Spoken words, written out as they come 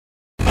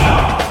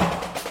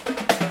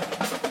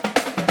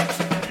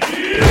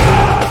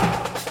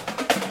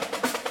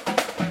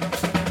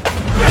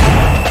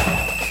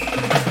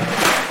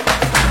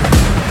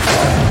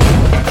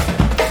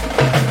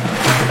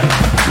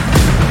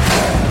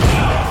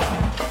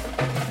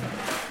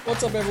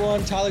What's up,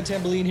 everyone? Tyler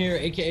Tamboline here,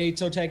 aka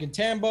Toe Tag and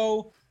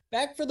Tambo,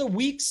 back for the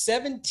Week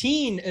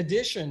 17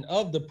 edition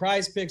of the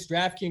Prize Picks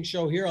DraftKings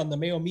show here on the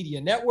Mayo Media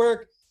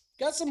Network.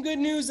 Got some good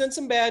news and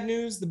some bad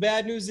news. The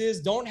bad news is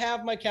don't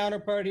have my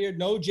counterpart here.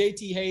 No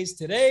JT Hayes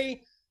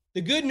today.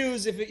 The good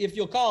news, if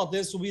you'll call it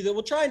this, will be that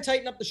we'll try and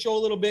tighten up the show a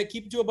little bit,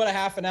 keep it to about a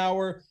half an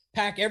hour,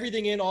 pack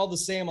everything in all the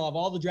same. I'll have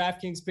all the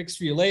DraftKings picks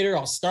for you later.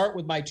 I'll start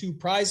with my two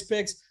prize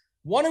picks.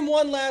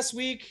 1-1 last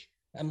week.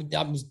 I'm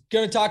going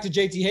to talk to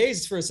JT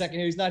Hayes for a second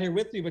here. He's not here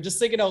with me, but just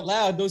thinking out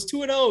loud, those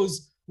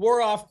 2-0s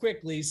wore off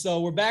quickly. So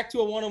we're back to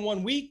a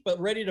 1-1 week, but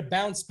ready to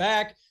bounce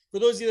back. For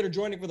those of you that are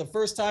joining for the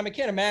first time, I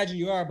can't imagine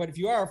you are, but if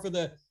you are for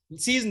the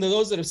season, to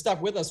those that have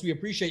stuck with us, we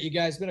appreciate you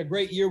guys. It's been a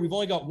great year. We've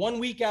only got 1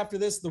 week after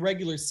this, the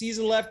regular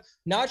season left.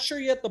 Not sure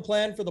yet the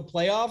plan for the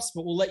playoffs,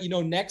 but we'll let you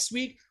know next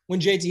week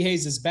when JT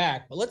Hayes is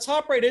back. But let's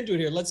hop right into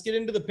it here. Let's get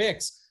into the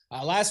picks.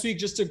 Last week,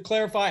 just to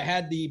clarify, I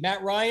had the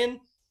Matt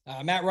Ryan.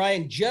 Matt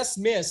Ryan just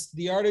missed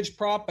the yardage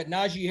prop, but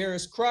Najee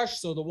Harris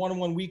crushed. So the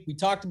 1-1 week we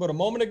talked about a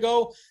moment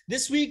ago.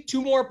 This week,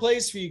 2 more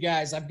plays for you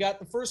guys. I've got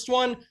the first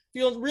one.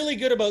 Feeling really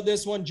good about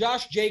this one.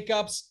 Josh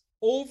Jacobs,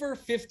 over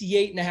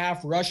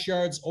 58.5 rush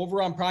yards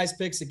over on Prize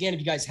Picks. Again, if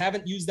you guys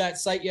haven't used that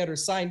site yet or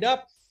signed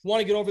up,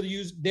 want to get over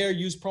use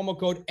promo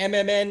code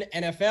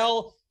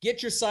MMNNFL.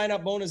 Get your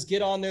sign-up bonus.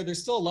 Get on there.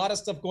 There's still a lot of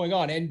stuff going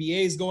on.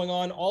 NBA is going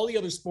on. All the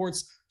other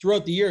sports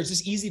throughout the year. It's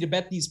just easy to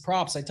bet these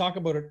props. I talk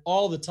about it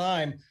all the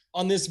time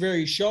on this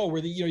very show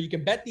where you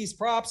can bet these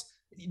props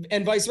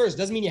and vice versa.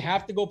 Doesn't mean you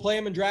have to go play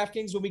them in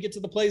DraftKings when we get to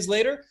the plays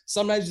later.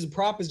 Sometimes the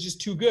prop is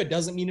just too good.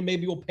 Doesn't mean it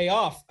maybe will pay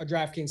off a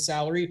DraftKings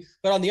salary.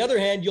 But on the other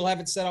hand, you'll have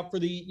it set up for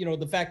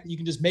the fact that you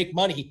can just make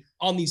money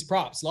on these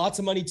props. Lots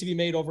of money to be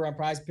made over on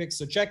Prize Picks.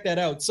 So check that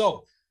out.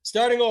 So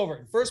starting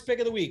over, first pick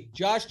of the week,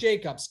 Josh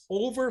Jacobs,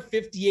 over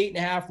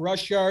 58.5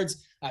 rush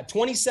yards,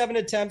 27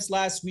 attempts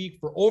last week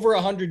for over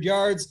 100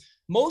 yards.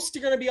 Most are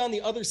going to be on the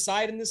other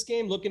side in this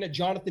game, looking at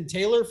Jonathan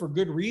Taylor for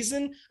good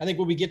reason. I think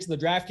when we get to the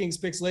DraftKings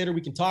picks later,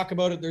 we can talk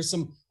about it. There's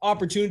some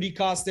opportunity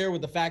cost there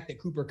with the fact that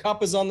Cooper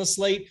Kupp is on the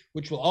slate,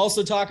 which we'll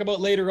also talk about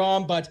later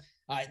on. But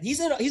he's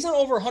on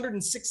over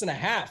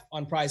 106.5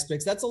 on Prize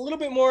Picks. That's a little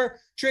bit more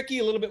tricky,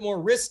 a little bit more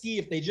risky.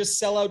 If they just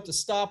sell out to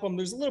stop them,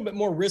 there's a little bit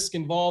more risk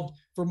involved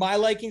for my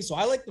liking. So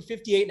I like the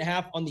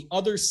 58.5 on the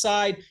other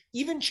side.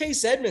 Even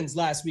Chase Edmonds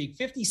last week,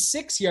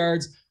 56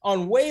 yards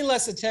on way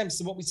less attempts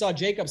than what we saw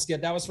Jacobs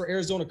get. That was for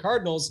Arizona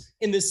Cardinals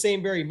in this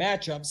same very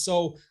matchup.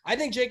 So I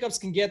think Jacobs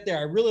can get there.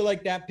 I really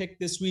like that pick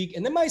this week.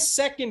 And then my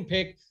second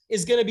pick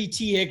is going to be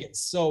T.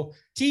 Higgins. So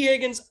T.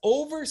 Higgins,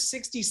 over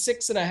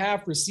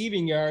 66.5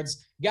 receiving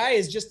yards. Guy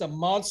is just a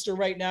monster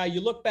right now.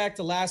 You look back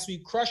to last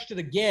week, crushed it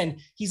again.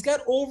 He's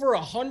got over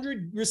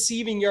 100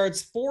 receiving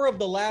yards 4 of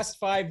the last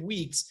 5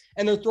 weeks,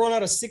 and they're throwing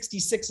out a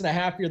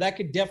 66.5 here. That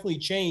could definitely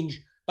change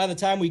by the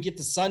time we get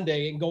to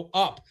Sunday and go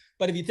up.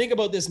 But if you think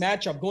about this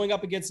matchup going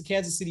up against the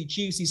Kansas City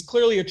Chiefs, he's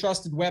clearly a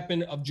trusted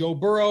weapon of Joe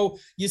Burrow.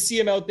 You see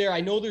him out there.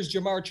 I know there's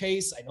Jamar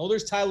Chase. I know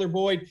there's Tyler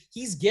Boyd.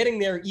 He's getting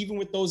there even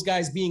with those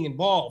guys being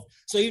involved.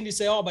 So even to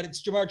say, oh, but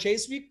it's Jamar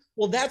Chase week,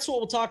 well, that's what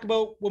we'll talk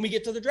about when we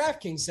get to the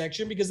DraftKings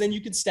section, because then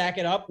you can stack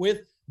it up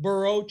with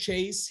Burrow,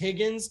 Chase,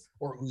 Higgins,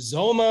 or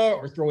Uzoma,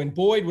 or throw in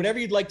Boyd, whatever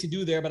you'd like to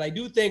do there. But I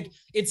do think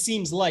it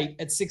seems light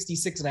at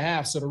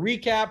 66.5. So to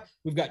recap,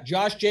 we've got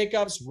Josh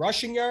Jacobs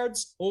rushing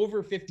yards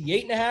over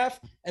 58.5.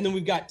 And then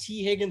we've got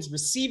T. Higgins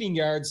receiving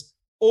yards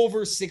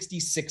over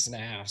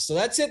 66.5. So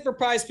that's it for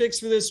Prize Picks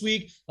for this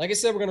week. Like I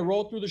said, we're going to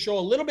roll through the show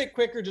a little bit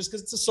quicker just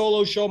because it's a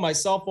solo show,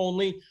 myself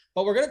only.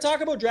 But we're going to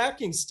talk about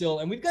DraftKings still.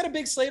 And we've got a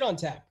big slate on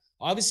tap.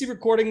 Obviously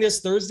recording this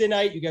Thursday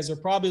night. You guys are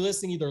probably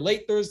listening either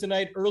late Thursday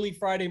night, early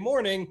Friday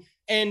morning,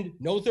 and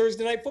no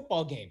Thursday night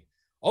football game.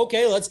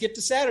 Okay, let's get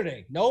to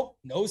Saturday. Nope,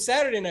 no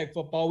Saturday night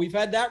football. We've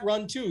had that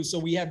run too. So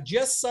we have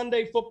just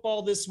Sunday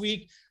football this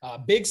week.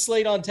 Big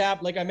slate on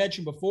tap, like I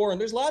mentioned before,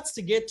 and there's lots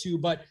to get to,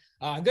 but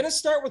I'm going to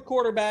start with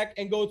quarterback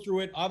and go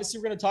through it. Obviously,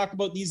 we're going to talk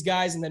about these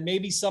guys and then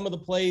maybe some of the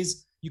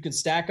plays you can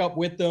stack up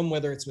with them,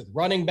 whether it's with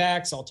running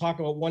backs. I'll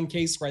talk about one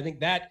case where I think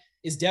that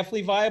is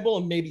definitely viable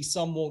and maybe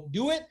some won't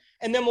do it.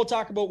 And then we'll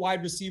talk about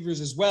wide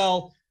receivers as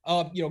well.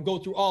 Go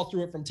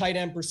through it from tight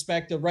end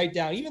perspective, right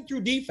down, even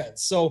through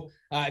defense. So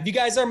if you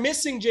guys are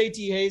missing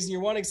JT Hayes and you're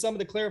wanting some of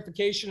the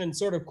clarification and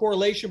sort of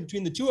correlation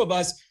between the two of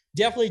us,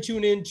 definitely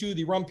tune into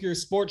the Run Pure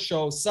Sports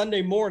Show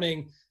Sunday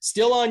morning,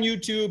 still on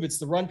YouTube. It's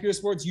the Run Pure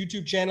Sports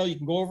YouTube channel. You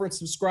can go over and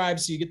subscribe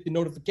so you get the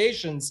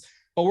notifications.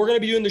 But we're going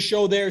to be doing the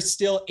show there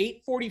still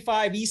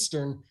 8:45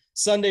 Eastern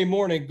Sunday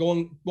morning,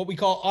 going what we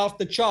call off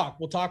the chalk.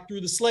 We'll talk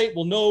through the slate.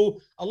 We'll know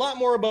a lot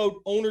more about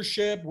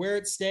ownership, where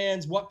it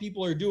stands, what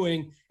people are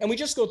doing. And we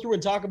just go through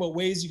and talk about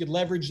ways you could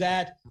leverage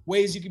that,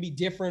 ways you could be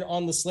different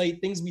on the slate,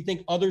 things we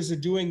think others are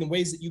doing, the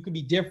ways that you could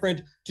be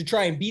different to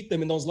try and beat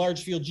them in those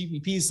large field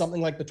GPPs,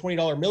 something like the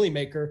 $20 Millie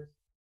Maker.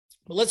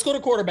 But let's go to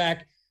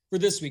quarterback for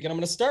this week. And I'm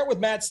going to start with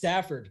Matt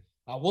Stafford.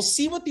 We'll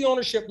see what the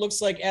ownership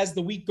looks like as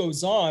the week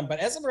goes on. But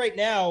as of right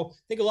now, I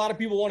think a lot of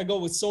people want to go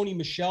with Sony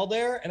Michel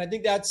there. And I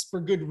think that's for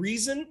good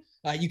reason.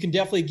 You can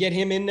definitely get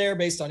him in there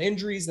based on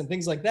injuries and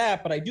things like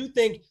that. But I do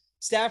think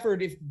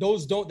Stafford, if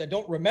those that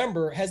don't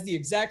remember, has the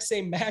exact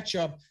same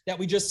matchup that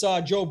we just saw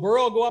Joe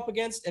Burrow go up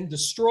against and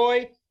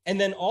destroy. And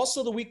then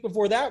also the week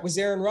before that was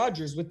Aaron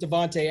Rodgers with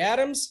Devontae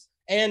Adams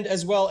and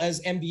as well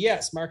as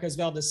MVS, Marquez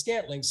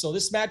Valdes-Scantling. So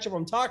this matchup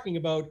I'm talking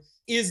about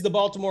is the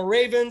Baltimore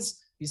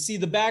Ravens. You see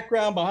the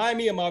background behind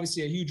me. I'm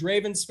obviously a huge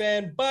Ravens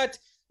fan, but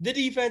the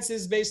defense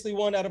is basically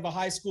one out of a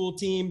high school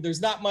team.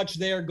 There's not much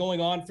there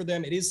going on for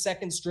them. It is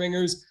second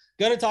stringers.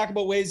 Going to talk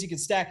about ways you can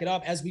stack it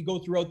up as we go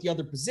throughout the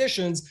other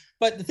positions.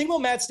 But the thing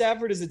about Matt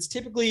Stafford is it's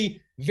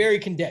typically very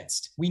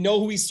condensed. We know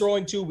who he's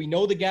throwing to. We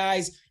know the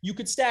guys. You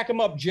could stack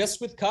him up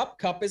just with Kupp.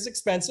 Kupp is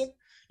expensive.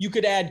 You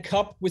could add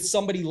Kupp with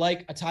somebody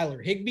like a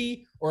Tyler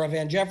Higbee or a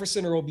Van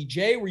Jefferson or OBJ,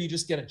 where you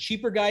just get a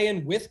cheaper guy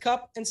in with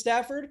Kupp and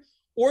Stafford.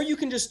 Or you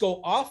can just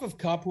go off of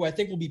Kupp, who I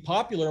think will be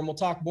popular, and we'll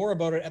talk more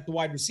about it at the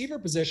wide receiver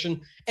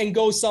position, and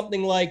go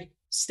something like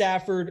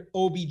Stafford,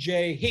 OBJ,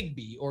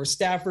 Higbee, or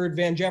Stafford,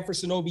 Van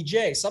Jefferson,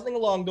 OBJ, something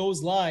along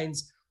those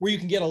lines where you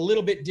can get a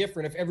little bit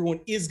different if everyone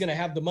is going to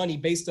have the money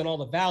based on all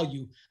the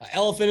value.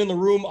 Elephant in the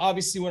room,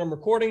 obviously, when I'm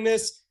recording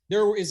this,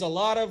 there is a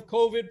lot of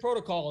COVID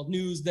protocol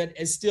news that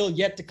is still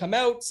yet to come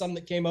out, some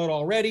that came out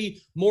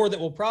already, more that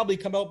will probably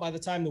come out by the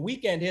time the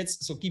weekend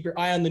hits. So keep your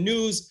eye on the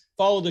news.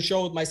 Follow the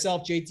show with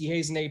myself, JT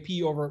Hayes and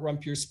AP over at Run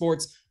Pure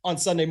Sports on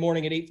Sunday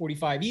morning at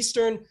 8:45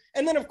 Eastern.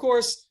 And then, of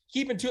course,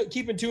 keep in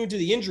tune to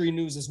the injury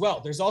news as well.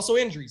 There's also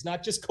injuries,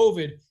 not just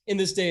COVID in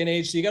this day and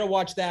age. So you got to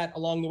watch that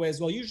along the way as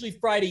well. Usually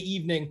Friday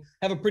evening,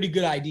 have a pretty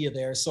good idea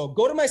there. So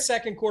go to my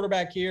second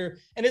quarterback here,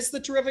 and it's the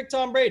terrific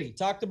Tom Brady.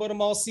 Talked about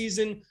him all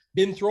season,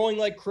 been throwing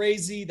like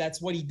crazy.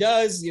 That's what he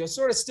does.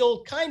 Sort of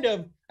still kind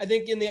of, I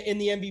think, in the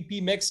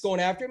MVP mix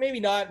going after it. Maybe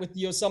not with,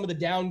 some of the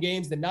down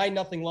games. The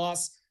 9-0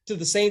 loss to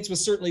the Saints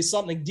was certainly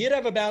something. Did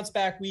have a bounce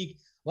back week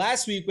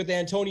last week with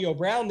Antonio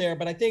Brown there,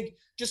 but I think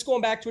just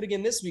going back to it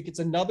again this week, it's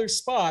another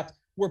spot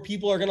where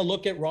people are going to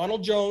look at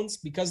Ronald Jones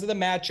because of the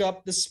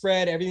matchup, the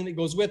spread, everything that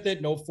goes with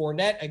it. No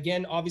Fournette,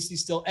 again, obviously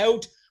still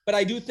out. But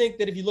I do think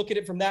that if you look at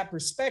it from that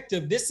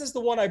perspective, this is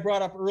the one I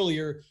brought up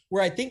earlier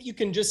where I think you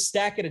can just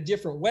stack it a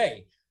different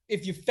way.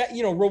 If you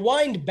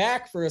rewind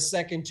back for a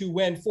second to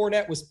when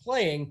Fournette was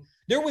playing,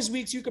 there was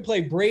weeks you could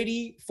play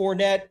Brady,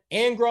 Fournette,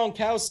 and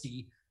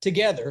Gronkowski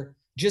together,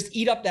 just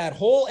eat up that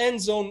whole end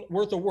zone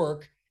worth of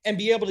work and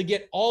be able to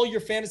get all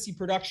your fantasy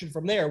production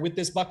from there with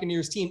this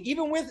Buccaneers team,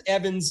 even with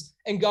Evans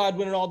and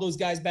Godwin and all those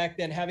guys back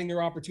then having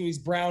their opportunities,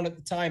 Brown at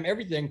the time,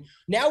 everything.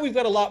 Now we've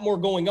got a lot more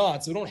going on,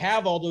 so we don't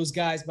have all those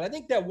guys. But I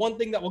think that one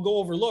thing that will go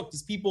overlooked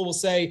is people will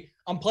say,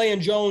 I'm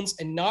playing Jones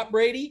and not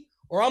Brady,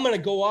 or I'm going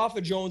to go off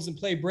of Jones and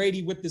play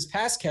Brady with this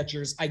pass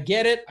catchers. I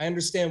get it. I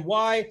understand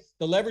why,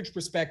 the leverage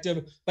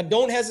perspective, but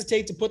don't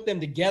hesitate to put them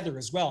together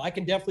as well. I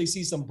can definitely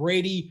see some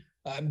Brady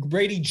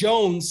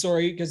Jones,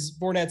 because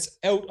Fournette's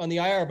out on the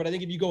IR. But I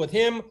think if you go with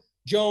him,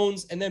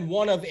 Jones, and then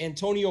one of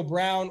Antonio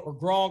Brown or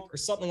Gronk or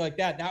something like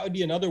that, that would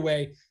be another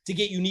way to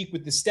get unique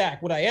with the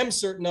stack. What I am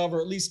certain of,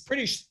 or at least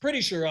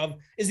pretty sure of,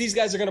 is these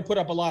guys are going to put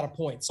up a lot of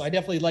points. So I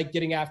definitely like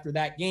getting after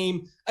that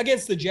game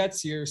against the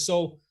Jets here.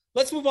 So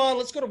let's move on.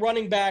 Let's go to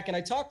running back. And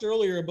I talked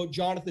earlier about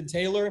Jonathan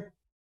Taylor.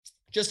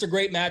 Just a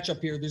great matchup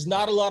here. There's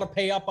not a lot of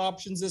pay up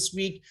options this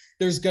week.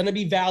 There's going to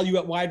be value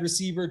at wide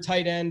receiver,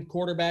 tight end,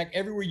 quarterback,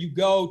 everywhere you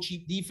go,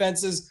 cheap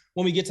defenses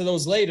when we get to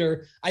those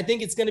later. I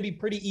think it's going to be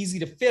pretty easy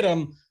to fit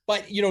him,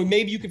 but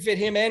maybe you can fit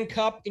him and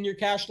Kupp in your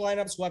cash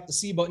lineups. We'll have to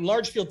see. But in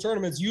large field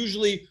tournaments,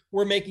 usually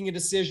we're making a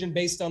decision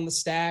based on the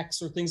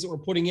stacks or things that we're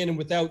putting in and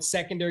without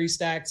secondary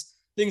stacks,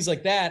 things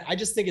like that. I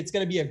just think it's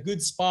going to be a good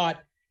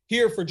spot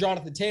here for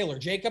Jonathan Taylor.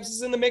 Jacobs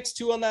is in the mix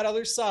too on that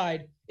other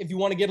side if you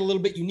want to get a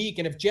little bit unique.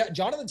 And if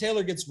Jonathan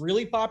Taylor gets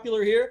really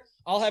popular here,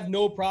 I'll have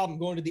no problem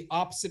going to the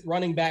opposite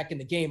running back in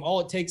the game. All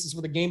it takes is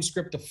for the game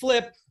script to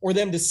flip or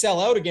them to sell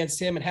out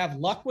against him and have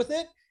luck with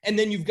it. And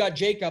then you've got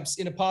Jacobs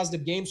in a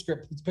positive game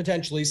script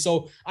potentially.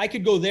 So I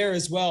could go there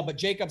as well, but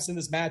Jacobs in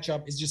this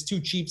matchup is just too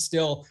cheap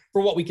still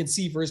for what we can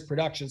see for his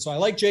production. So I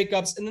like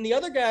Jacobs. And then the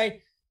other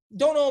guy,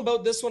 don't know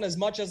about this one as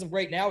much as of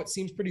right now. It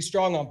seems pretty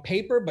strong on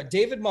paper, but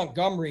David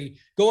Montgomery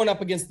going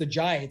up against the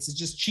Giants is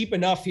just cheap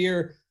enough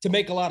here to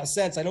make a lot of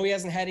sense. I know he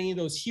hasn't had any of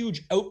those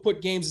huge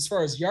output games as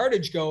far as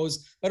yardage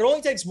goes, but it only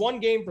takes one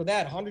game for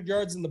that. 100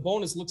 yards in the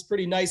bonus looks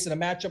pretty nice in a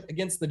matchup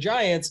against the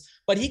Giants,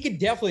 but he could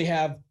definitely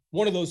have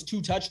one of those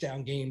 2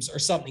 touchdown games or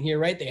something here,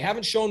 right? They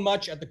haven't shown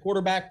much at the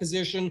quarterback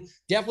position.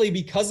 Definitely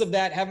because of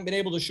that, haven't been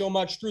able to show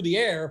much through the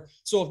air.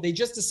 So if they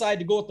just decide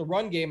to go with the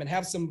run game and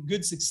have some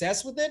good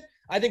success with it,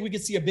 I think we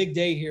could see a big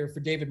day here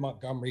for David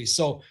Montgomery.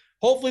 So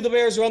hopefully the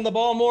Bears run the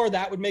ball more.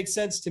 That would make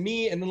sense to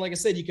me. And then, like I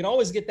said, you can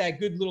always get that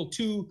good little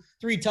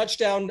 2-3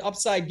 touchdown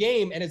upside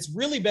game. And it's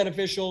really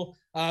beneficial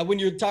when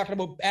you're talking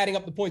about adding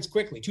up the points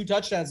quickly. 2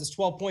 touchdowns is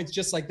 12 points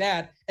just like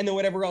that. And then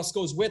whatever else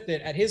goes with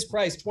it. At his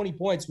price, 20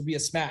 points would be a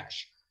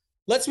smash.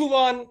 Let's move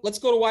on. Let's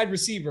go to wide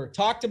receiver.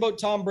 Talked about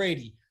Tom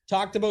Brady.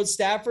 Talked about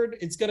Stafford.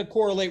 It's going to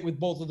correlate with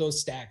both of those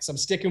stacks. I'm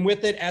sticking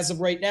with it as of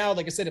right now.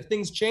 Like I said, if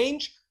things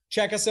change,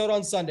 check us out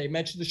on Sunday.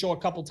 Mentioned the show a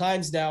couple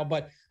times now,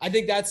 but I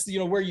think that's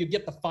where you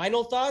get the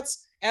final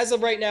thoughts. As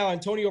of right now,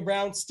 Antonio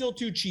Brown still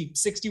too cheap,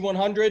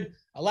 6,100.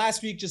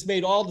 Last week just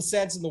made all the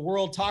sense in the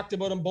world. Talked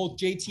about him, both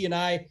JT and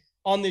I,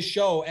 on this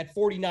show at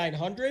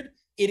 4,900.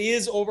 It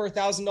is over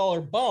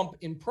 $1,000 bump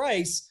in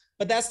price,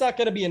 but that's not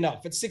going to be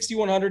enough. At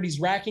 6,100, he's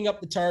racking up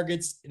the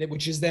targets,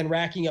 which is then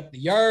racking up the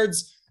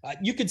yards.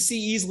 You could see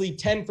easily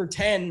 10 for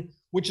 10,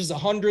 which is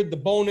 100, the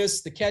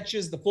bonus, the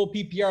catches, the full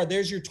PPR.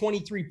 There's your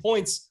 23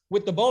 points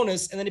with the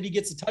bonus. And then if he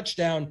gets a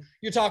touchdown,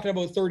 you're talking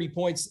about 30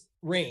 points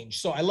range.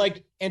 So I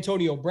like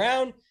Antonio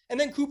Brown. And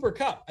then Cooper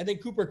Kupp. I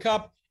think Cooper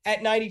Kupp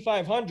at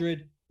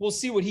 9,500, we'll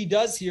see what he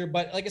does here.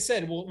 But like I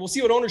said, we'll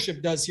see what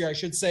ownership does here, I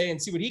should say,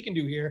 and see what he can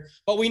do here.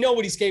 But we know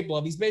what he's capable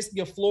of. He's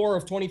basically a floor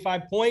of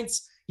 25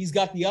 points. He's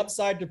got the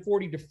upside to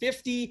 40 to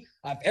 50.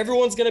 If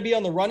everyone's going to be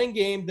on the running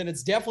game, then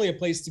it's definitely a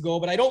place to go.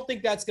 But I don't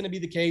think that's going to be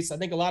the case. I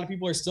think a lot of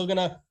people are still going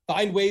to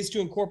find ways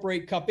to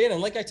incorporate Kupp in.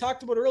 And like I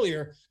talked about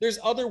earlier, there's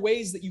other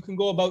ways that you can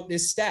go about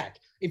this stack.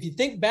 If you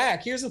think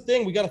back, here's the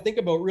thing we got to think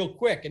about real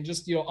quick and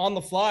just, on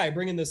the fly,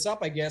 bringing this up,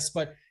 I guess.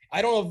 But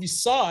I don't know if you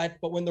saw it,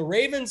 but when the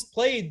Ravens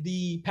played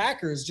the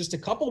Packers just a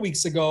couple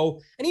weeks ago,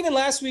 and even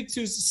last week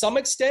to some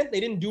extent, they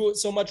didn't do it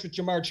so much with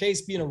Jamar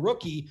Chase being a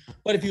rookie.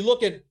 But if you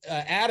look at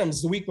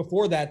Adams the week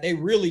before that, they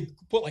really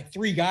put like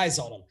 3 guys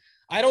on him.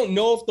 I don't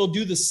know if they'll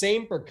do the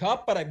same for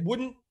Kupp, but it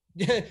wouldn't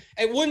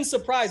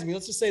surprise me.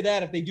 Let's just say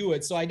that if they do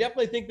it. So I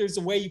definitely think there's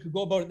a way you could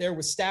go about it there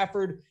with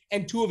Stafford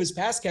and 2 of his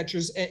pass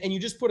catchers. And you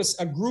just put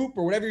a group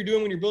or whatever you're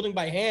doing when you're building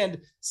by hand,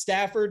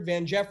 Stafford,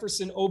 Van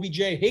Jefferson, OBJ,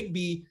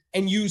 Higbee,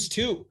 and use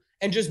 2.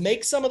 And just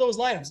make some of those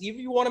lineups.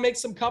 Even if you want to make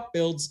some Kupp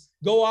builds,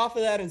 go off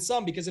of that in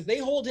some, because if they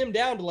hold him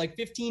down to like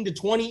 15 to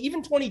 20,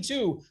 even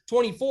 22,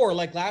 24,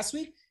 like last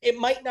week, it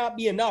might not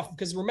be enough,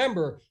 because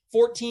remember,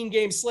 14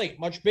 game slate,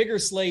 much bigger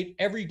slate.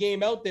 Every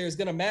game out there is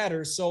going to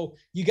matter. So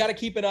you got to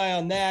keep an eye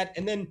on that.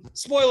 And then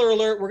spoiler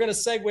alert, we're going to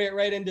segue it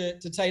right into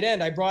tight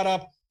end. I brought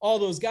up all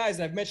those guys,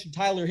 and I've mentioned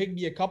Tyler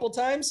Higbee a couple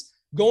times.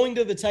 Going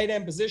to the tight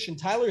end position,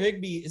 Tyler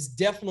Higbee is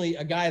definitely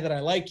a guy that I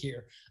like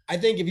here. I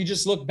think if you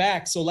just look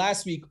back, so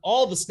last week,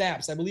 all the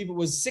snaps, I believe it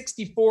was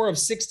 64 of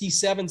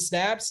 67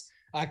 snaps,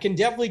 can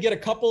definitely get a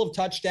couple of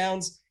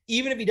touchdowns.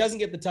 Even if he doesn't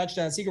get the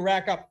touchdowns, he can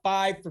rack up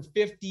 5 for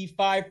 50,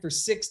 5 for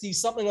 60,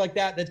 something like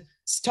that.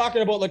 That's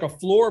talking about like a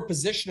floor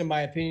position, in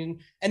my opinion.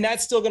 And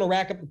that's still going to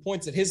rack up the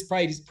points at his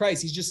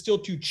price. He's just still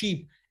too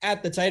cheap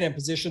at the tight end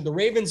position. The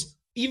Ravens,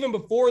 even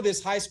before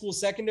this high school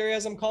secondary,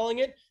 as I'm calling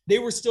it, they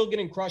were still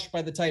getting crushed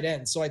by the tight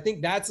end. So I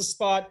think that's a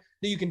spot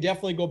that you can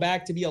definitely go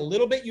back to be a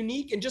little bit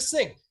unique. And just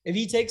think, if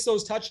he takes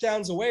those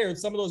touchdowns away or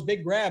some of those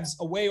big grabs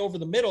away over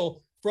the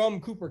middle from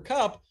Cooper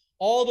Kupp,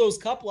 all those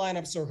Kupp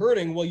lineups are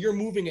hurting while you're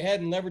moving ahead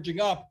and leveraging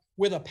up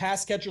with a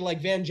pass catcher like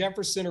Van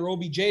Jefferson or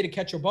OBJ to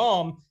catch a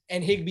bomb,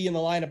 and Higbee in the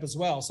lineup as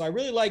well. So I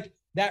really like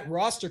that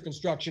roster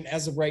construction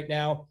as of right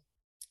now.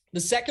 The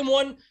second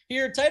one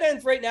here, tight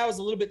ends right now is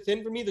a little bit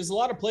thin for me. There's a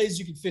lot of plays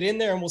you can fit in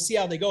there, and we'll see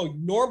how they go.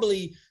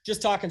 Normally,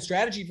 just talking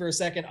strategy for a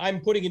second,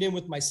 I'm putting it in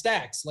with my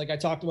stacks, like I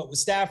talked about with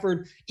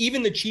Stafford.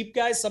 Even the cheap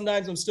guys,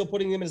 sometimes I'm still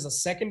putting them as a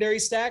secondary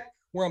stack,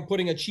 where I'm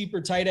putting a cheaper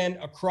tight end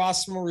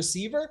across from a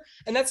receiver.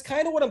 And that's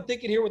kind of what I'm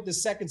thinking here with the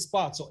second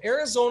spot. So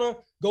Arizona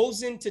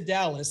goes into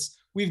Dallas.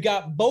 We've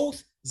got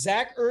both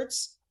Zach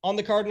Ertz on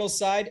the Cardinals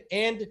side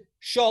and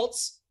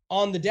Schultz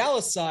on the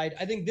Dallas side.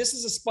 I think this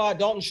is a spot,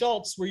 Dalton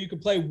Schultz, where you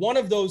could play one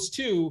of those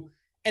two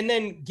and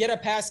then get a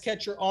pass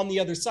catcher on the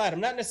other side. I'm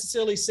not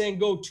necessarily saying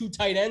go 2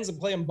 tight ends and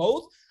play them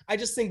both. I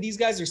just think these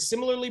guys are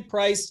similarly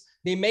priced.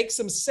 They make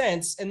some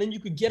sense. And then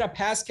you could get a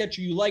pass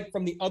catcher you like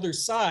from the other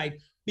side.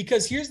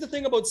 Because here's the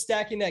thing about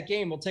stacking that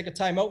game. We'll take a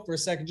timeout for a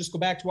second, just go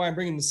back to why I'm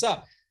bringing this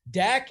up.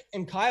 Dak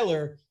and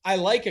Kyler, I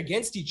like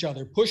against each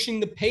other, pushing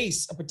the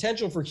pace, a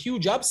potential for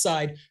huge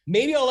upside.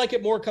 Maybe I'll like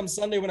it more come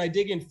Sunday when I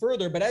dig in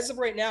further. But as of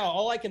right now,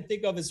 all I can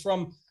think of is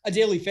from a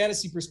daily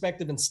fantasy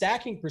perspective and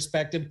stacking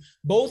perspective.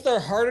 Both are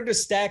harder to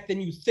stack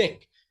than you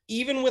think.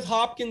 Even with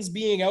Hopkins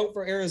being out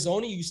for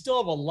Arizona, you still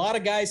have a lot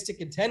of guys to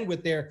contend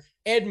with there.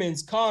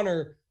 Edmonds,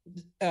 Connor,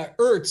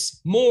 Ertz,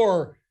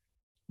 Moore,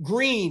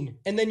 Green,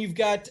 and then you've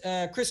got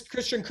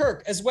Christian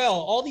Kirk as well.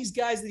 All these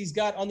guys that he's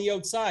got on the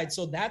outside.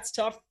 So that's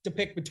tough to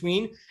pick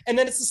between. And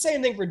then it's the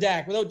same thing for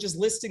Dak without just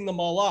listing them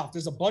all off.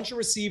 There's a bunch of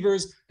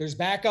receivers. There's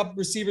backup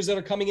receivers that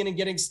are coming in and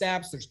getting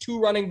snaps. There's 2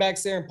 running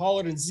backs there in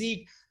Pollard and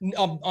Zeke.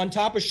 On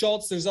top of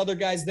Schultz, there's other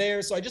guys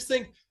there. So I just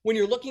think when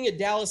you're looking at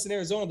Dallas and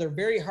Arizona, they're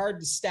very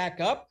hard to stack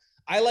up.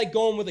 I like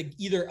going with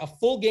either a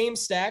full game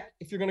stack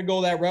if you're going to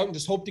go that route and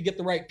just hope to get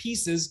the right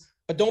pieces.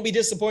 But don't be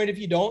disappointed if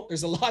you don't.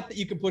 There's a lot that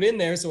you can put in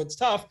there, so it's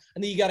tough.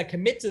 And then you got to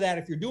commit to that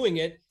if you're doing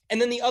it. And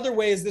then the other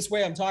way is this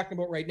way I'm talking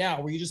about right now,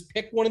 where you just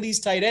pick one of these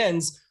tight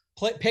ends,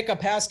 pick a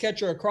pass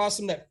catcher across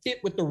them that fit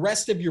with the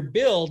rest of your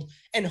build,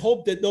 and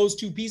hope that those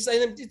 2 pieces,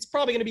 and it's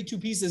probably going to be 2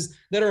 pieces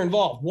that are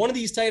involved. One of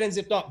these tight ends,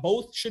 if not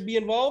both, should be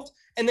involved.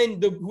 And then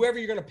whoever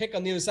you're going to pick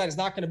on the other side is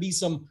not going to be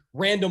some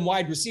random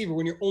wide receiver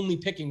when you're only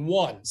picking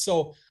one.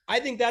 So I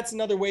think that's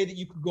another way that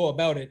you could go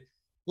about it.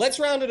 Let's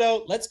round it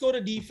out. Let's go to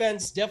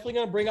defense. Definitely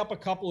going to bring up a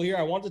couple here.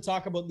 I want to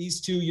talk about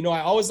these 2.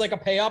 I always like a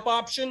pay up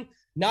option,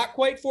 not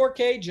quite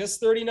 4K, just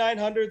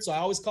 3,900. So I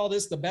always call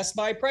this the best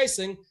buy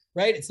pricing.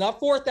 right? It's not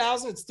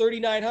 4,000, it's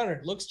 3,900.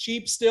 It looks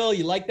cheap still.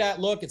 You like that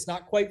look. It's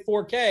not quite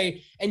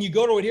 4K. And you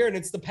go to it here, and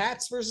it's the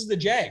Pats versus the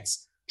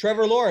Jags.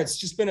 Trevor Lawrence,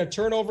 just been a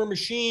turnover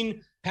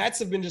machine. Pats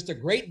have been just a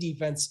great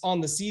defense on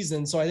the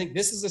season. So I think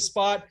this is a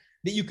spot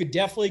that you could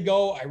definitely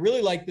go. I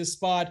really like this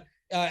spot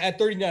at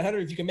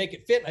 3,900 if you can make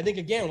it fit. I think,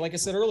 again, like I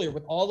said earlier,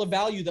 with all the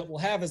value that we'll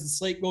have as the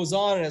slate goes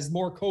on and as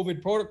more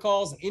COVID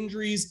protocols and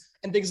injuries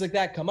and things like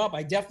that come up,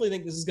 I definitely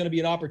think this is going to be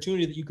an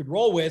opportunity that you could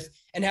roll with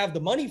and have the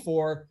money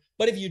for.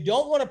 But if you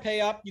don't want to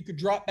pay up, you could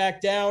drop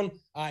back down.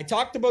 I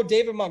talked about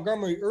David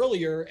Montgomery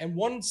earlier, and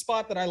one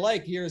spot that I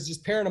like here is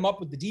just pairing him up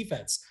with the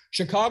defense.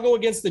 Chicago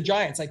against the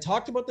Giants. I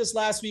talked about this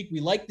last week. We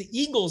like the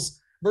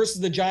Eagles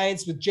versus the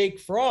Giants with Jake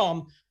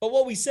Fromm. But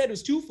what we said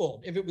was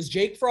twofold. If it was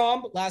Jake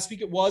Fromm, last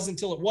week it was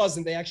until it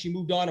wasn't. They actually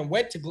moved on and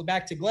went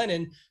back to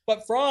Glennon.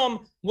 But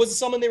Fromm was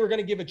someone they were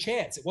going to give a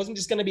chance. It wasn't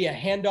just going to be a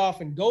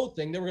handoff and go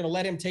thing. They were going to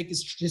let him take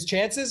his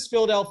chances.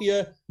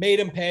 Philadelphia made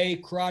him pay,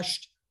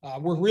 crushed.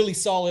 We're really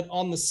solid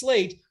on the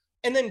slate.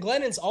 And then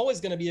Glennon's always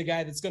going to be a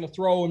guy that's going to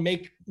throw and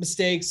make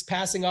mistakes,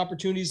 passing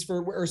opportunities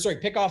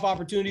pick-off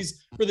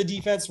opportunities for the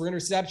defense, for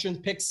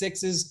interceptions, pick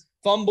sixes,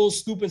 fumbles,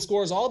 scoop and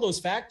scores, all those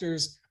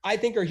factors I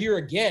think are here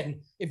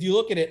again. If you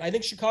look at it, I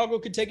think Chicago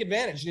could take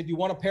advantage. And if you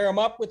want to pair them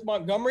up with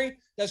Montgomery,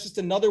 that's just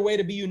another way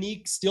to be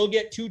unique, still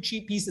get two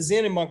cheap pieces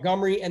in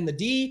Montgomery and the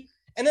D.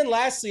 And then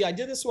lastly, I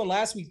did this one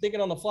last week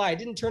thinking on the fly. It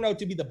didn't turn out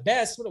to be the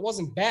best, but it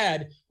wasn't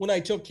bad when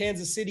I took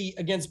Kansas City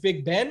against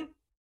Big Ben.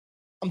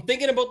 I'm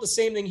thinking about the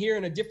same thing here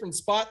in a different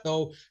spot,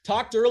 though.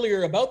 Talked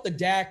earlier about the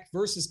Dak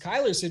versus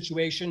Kyler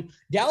situation.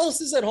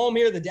 Dallas is at home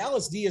here. The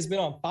Dallas D has been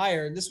on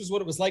fire. And this was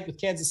what it was like with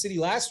Kansas City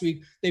last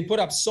week. They put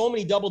up so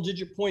many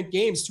double-digit point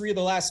games, 3 of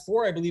the last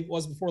 4, I believe it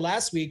was, before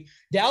last week.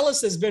 Dallas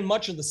has been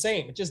much of the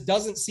same. It just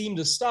doesn't seem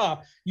to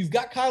stop. You've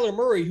got Kyler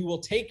Murray, who will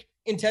take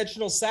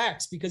intentional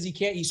sacks because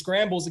he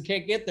scrambles and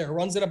can't get there,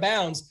 runs out of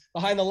bounds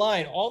behind the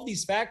line, all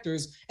these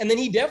factors. And then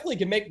he definitely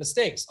can make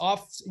mistakes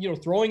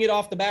throwing it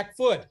off the back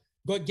foot,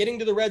 but getting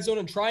to the red zone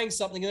and trying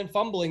something and then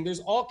fumbling. There's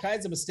all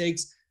kinds of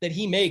mistakes that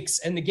he makes.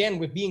 And again,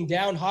 with being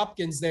down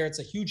Hopkins there, it's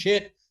a huge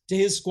hit to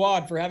his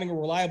squad for having a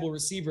reliable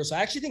receiver. So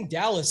I actually think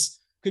Dallas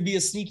could be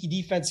a sneaky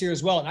defense here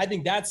as well. And I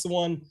think that's the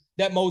one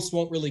that most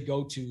won't really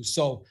go to.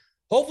 So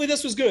hopefully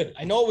this was good.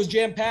 I know it was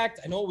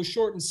jam-packed. I know it was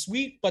short and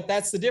sweet, but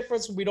that's the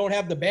difference when we don't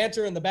have the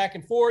banter and the back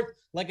and forth.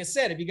 Like I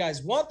said, if you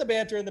guys want the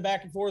banter and the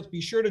back and forth,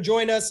 be sure to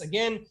join us.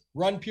 Again,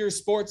 Run Pure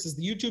Sports is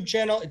the YouTube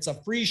channel. It's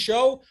a free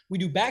show. We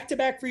do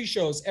back-to-back free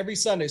shows every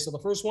Sunday. So the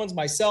first one's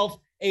myself,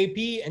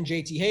 AP, and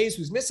JT Hayes,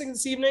 who's missing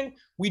this evening.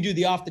 We do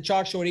the Off the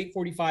Chalk show at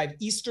 8:45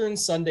 Eastern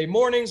Sunday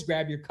mornings.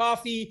 Grab your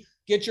coffee,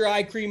 get your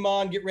eye cream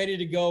on, get ready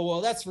to go.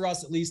 Well, that's for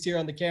us, at least here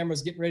on the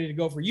cameras, getting ready to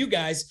go for you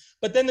guys.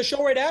 But then the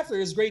show right after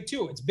is great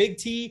too. It's Big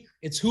T,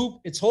 it's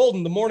Hoop, it's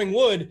Holden, the Morning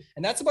Wood.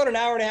 And that's about an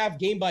hour and a half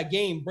game by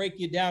game,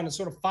 breaking it down and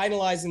sort of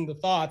finalizing the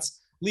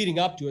thoughts leading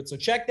up to it. So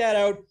check that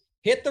out.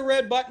 Hit the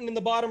red button in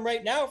the bottom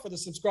right now for the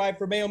subscribe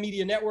for Mayo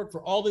Media Network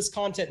for all this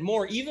content and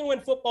more, even when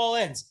football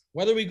ends.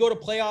 Whether we go to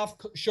playoff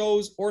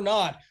shows or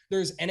not,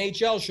 there's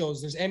NHL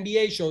shows, there's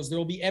NBA shows, there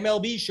will be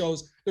MLB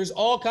shows, there's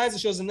all kinds of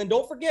shows. And then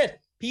don't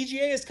forget,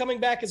 PGA is coming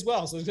back as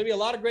well. So there's going to be a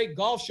lot of great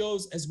golf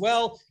shows as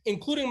well,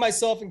 including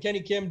myself and Kenny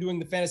Kim doing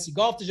the Fantasy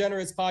Golf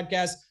Degenerates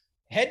podcast.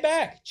 Head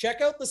back, check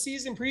out the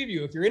season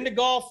preview. If you're into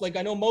golf, like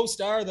I know most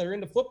are that are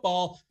into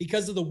football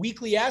because of the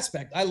weekly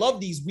aspect. I love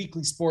these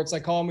weekly sports. I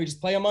call them, we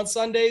just play them on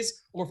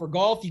Sundays, or for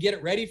golf, you get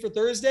it ready for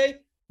Thursday.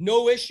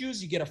 No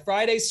issues. You get a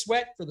Friday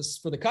sweat for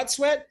the cut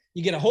sweat.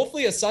 You get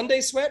hopefully a Sunday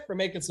sweat for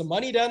making some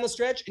money down the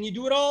stretch, and you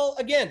do it all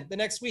again the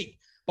next week.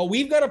 But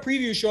we've got a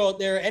preview show out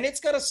there, and it's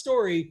got a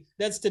story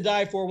that's to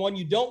die for, one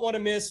you don't want to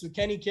miss, with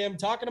Kenny Kim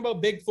talking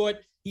about Bigfoot.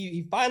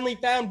 He finally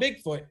found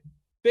Bigfoot.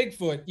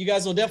 You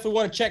guys will definitely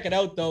want to check it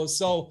out, though.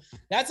 So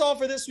that's all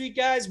for this week,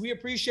 guys. We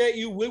appreciate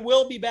you. We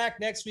will be back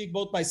next week,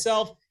 both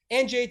myself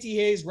and JT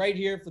Hayes right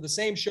here for the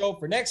same show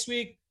for next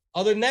week.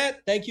 Other than that,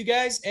 thank you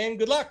guys, and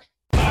good luck.